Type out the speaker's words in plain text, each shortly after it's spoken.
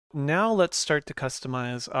Now let's start to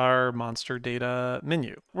customize our monster data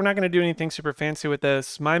menu. We're not going to do anything super fancy with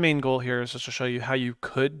this. My main goal here is just to show you how you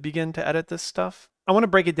could begin to edit this stuff. I want to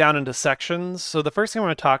break it down into sections. So the first thing I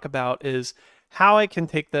want to talk about is how I can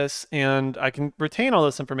take this and I can retain all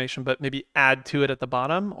this information, but maybe add to it at the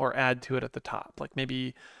bottom or add to it at the top. Like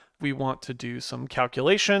maybe we want to do some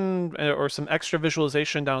calculation or some extra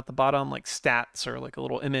visualization down at the bottom, like stats or like a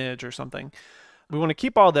little image or something. We want to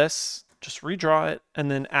keep all this, just redraw it,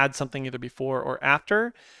 and then add something either before or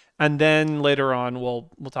after. And then later on,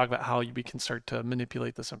 we'll talk about how we can start to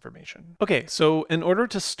manipulate this information. Okay, so in order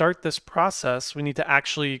to start this process, we need to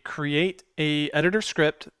actually create a editor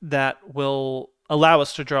script that will allow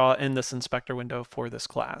us to draw in this inspector window for this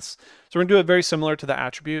class. So we're gonna do it very similar to the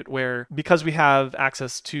attribute where, because we have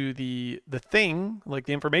access to the thing, like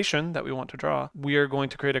the information that we want to draw, we are going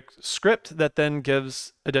to create a script that then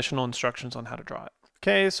gives additional instructions on how to draw it.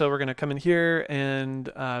 Okay, so we're gonna come in here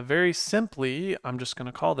and very simply, I'm just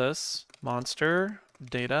gonna call this monster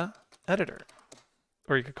data editor.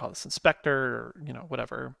 Or you could call this inspector or,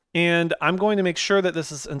 whatever. And I'm going to make sure that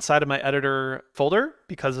this is inside of my editor folder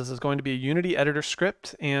because this is going to be a Unity editor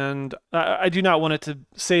script. And I do not want it to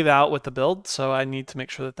save out with the build. So I need to make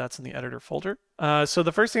sure that that's in the editor folder. So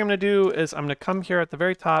the first thing I'm going to do is I'm going to come here at the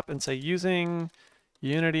very top and say using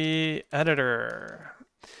Unity editor.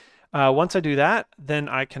 Once I do that, then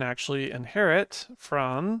I can actually inherit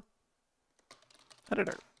from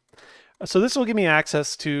editor. So this will give me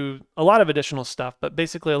access to a lot of additional stuff, but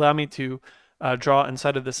basically allow me to draw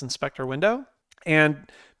inside of this inspector window. And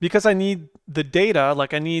because I need the data,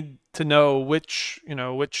 like I need to know which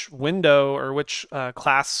window or which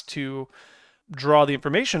class to draw the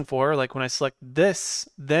information for, like when I select this,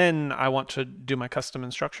 then I want to do my custom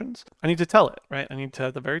instructions. I need to tell it, right? I need to,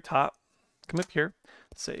 at the very top, come up here,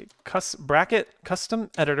 say bracket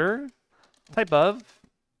custom editor, type of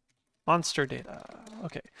monster data.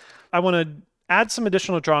 Okay. I want to add some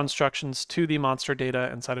additional draw instructions to the monster data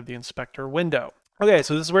inside of the inspector window. Okay,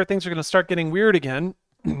 so this is where things are going to start getting weird again.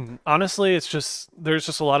 Honestly, there's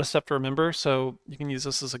just a lot of stuff to remember. So you can use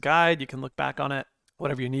this as a guide. You can look back on it,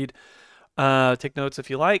 whatever you need. Take notes if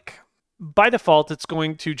you like. By default, it's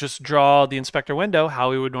going to just draw the inspector window how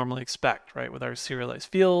we would normally expect, right? With our serialized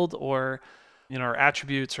field or our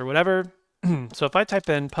attributes or whatever. So if I type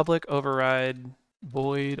in public override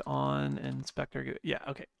void on Inspector Gui. Yeah,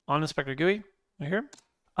 okay. On Inspector Gui, right here.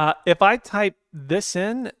 If I type this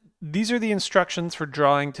in, these are the instructions for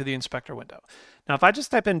drawing to the inspector window. Now, if I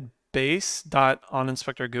just type in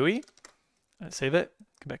base.onInspectorGui, save it,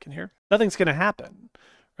 come back in here, nothing's going to happen,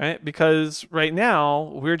 right? Because right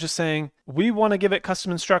now, we're just saying we want to give it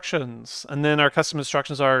custom instructions. And then our custom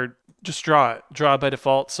instructions are just draw it by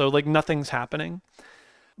default. So like nothing's happening.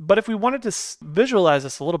 But if we wanted to visualize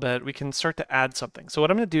this a little bit, we can start to add something. So what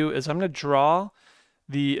I'm going to do is I'm going to draw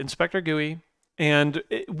the Inspector Gui, and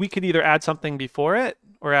we could either add something before it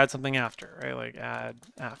or add something after, right? Like add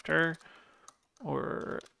after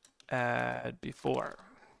or add before.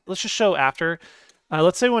 Let's just show after.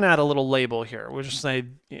 Let's say we want to add a little label here. We'll just say,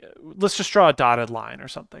 let's just draw a dotted line or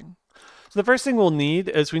something. So the first thing we'll need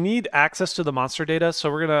is we need access to the monster data. So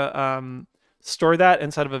we're going to store that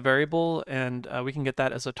inside of a variable, and we can get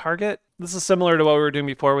that as a target. This is similar to what we were doing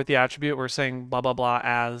before with the attribute. We're saying blah, blah, blah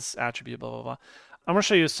as attribute, blah, blah, blah. I'm going to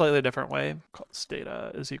show you a slightly different way. Call this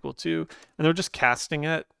data is equal to, and they're just casting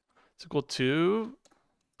it. It's equal to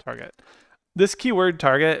target. This keyword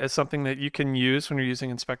target is something that you can use when you're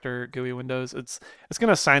using Inspector Gui windows. It's going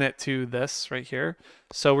to assign it to this right here.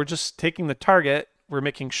 So we're just taking the target, we're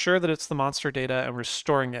making sure that it's the monster data, and we're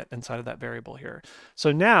storing it inside of that variable here.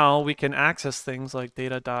 So now we can access things like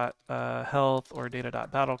data.health or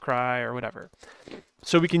data.battlecry or whatever.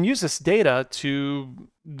 So we can use this data to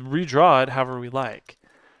redraw it however we like.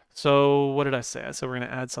 So what did I say? I said we're going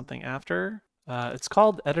to add something after. It's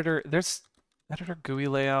called editor. There's editor GUI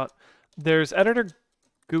layout. There's editor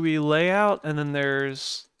GUI layout, and then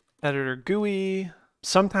there's editor GUI.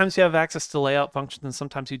 Sometimes you have access to layout functions and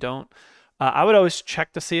sometimes you don't. I would always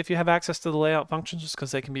check to see if you have access to the layout functions just because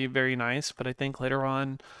they can be very nice, but I think later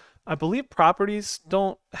on, I believe properties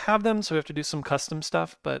don't have them, so we have to do some custom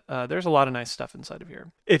stuff, but there's a lot of nice stuff inside of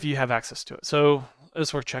here if you have access to it. So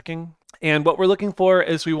it's worth checking. And what we're looking for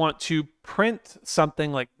is we want to print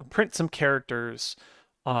something, like print some characters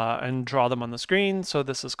and draw them on the screen. So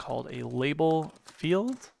this is called a label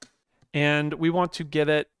field. And we want to give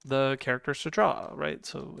it the characters to draw, right?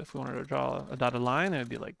 So if we wanted to draw a dotted line, it would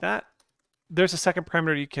be like that. There's a second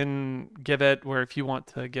parameter you can give it where if you want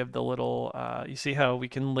to give the little, you see how we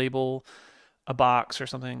can label a box or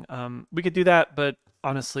something. We could do that, but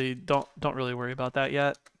honestly, don't really worry about that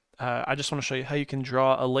yet. I just want to show you how you can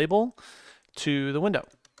draw a label to the window.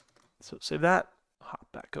 So save that, hop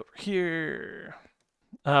back over here.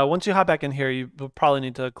 Once you hop back in here, you will probably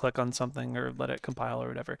need to click on something or let it compile or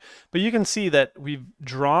whatever. But you can see that we've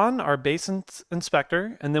drawn our base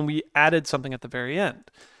inspector, and then we added something at the very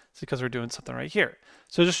end. It's because we're doing something right here.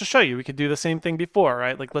 So just to show you, we could do the same thing before,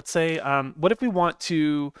 right? Like let's say, what if we want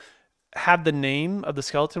to have the name of the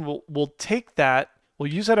skeleton? We'll take that,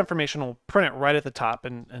 we'll use that information, we'll print it right at the top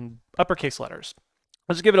in uppercase letters.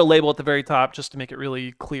 I'll just give it a label at the very top just to make it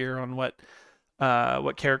really clear on what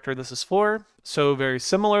character this is for. So very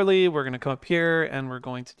similarly, we're going to come up here and we're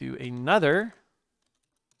going to do another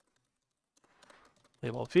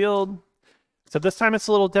label field. So this time it's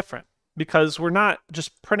a little different because we're not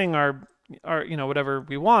just printing our whatever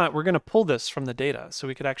we want. We're going to pull this from the data. So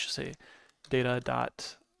we could actually say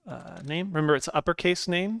data.name. Remember, it's uppercase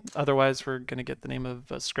name. Otherwise, we're going to get the name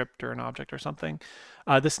of a script or an object or something.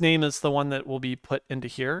 This name is the one that will be put into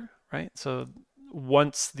here, right? So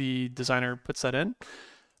once the designer puts that in,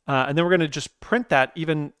 and then we're going to just print that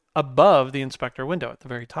even above the inspector window at the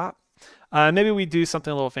very top. Maybe we do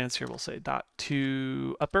something a little fancier. We'll say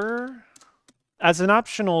 .toUpper. As an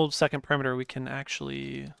optional second parameter, we can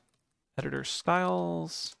actually editor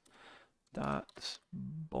styles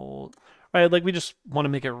 .bold. Right, like we just want to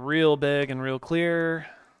make it real big and real clear.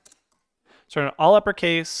 So we're going to all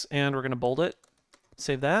uppercase and we're going to bold it.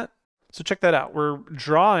 Save that. So check that out. We're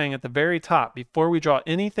drawing at the very top. Before we draw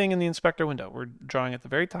anything in the inspector window, we're drawing at the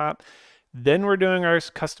very top. Then we're doing our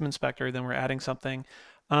custom inspector. Then we're adding something.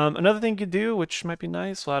 Another thing you could do, which might be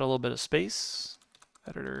nice, we'll add a little bit of space.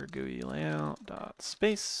 Editor GUI layout dot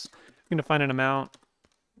space. I'm going to find an amount.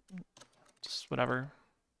 Just whatever.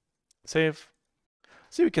 Save.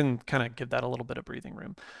 See, we can kind of give that a little bit of breathing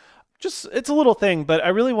room. Just, it's a little thing, but I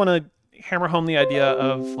really want to hammer home the idea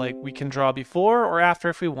of like we can draw before or after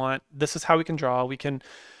if we want. This is how we can draw. We can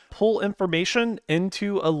pull information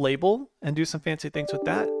into a label and do some fancy things with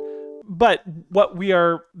that. But what we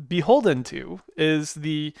are beholden to is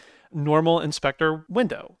the normal inspector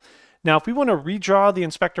window. Now, if we want to redraw the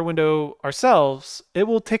inspector window ourselves, it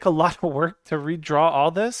will take a lot of work to redraw all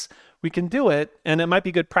this. We can do it, and it might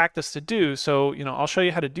be good practice to do. So, I'll show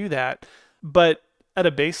you how to do that. But at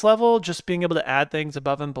a base level, just being able to add things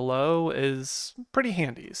above and below is pretty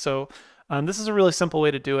handy. So this is a really simple way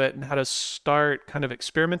to do it and how to start kind of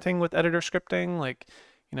experimenting with editor scripting. Like,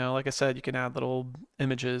 like I said, you can add little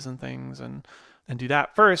images and things and do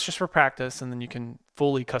that first just for practice, and then you can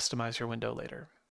fully customize your window later.